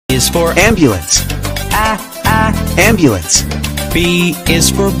is for ambulance. Ambulance. B is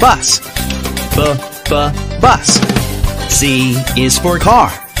for Bus. Bus. C is for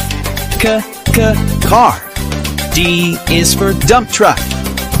Car. Car. D is for Dump truck.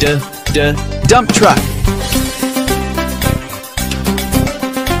 dump truck.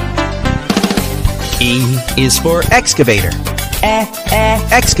 E is for Excavator.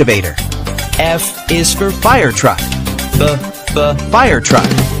 Excavator. F is for Fire truck. Fire truck.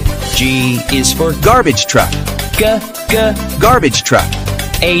 G is for Garbage truck. Garbage truck.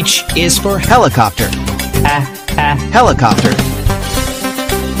 H is for Helicopter. Helicopter.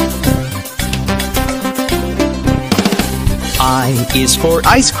 I is for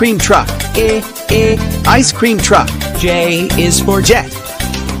Ice cream truck. Ice cream truck. J is for Jet.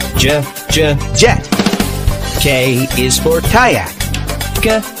 Jet. K is for Kayak.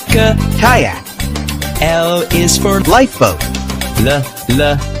 Kayak. L is for Lifeboat.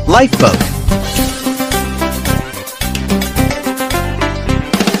 Lifeboat.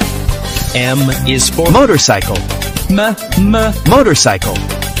 M is for Motorcycle. Motorcycle.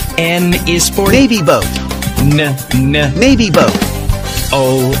 N is for Navy boat. Navy boat.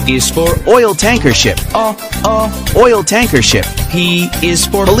 O is for Oil tanker ship. Oil tanker ship. P is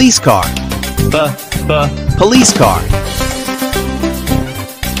for Police car. Police car.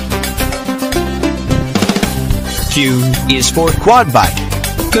 Q is for Quad bike.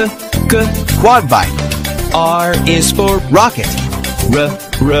 Quad bike. R is for Rocket.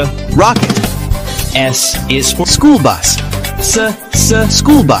 Rocket. S is for School bus.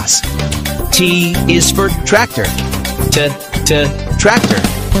 School bus. T is for Tractor. Tractor.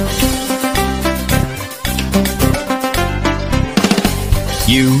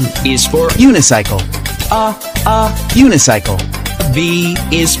 U is for Unicycle. Unicycle. V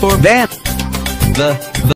is for Van.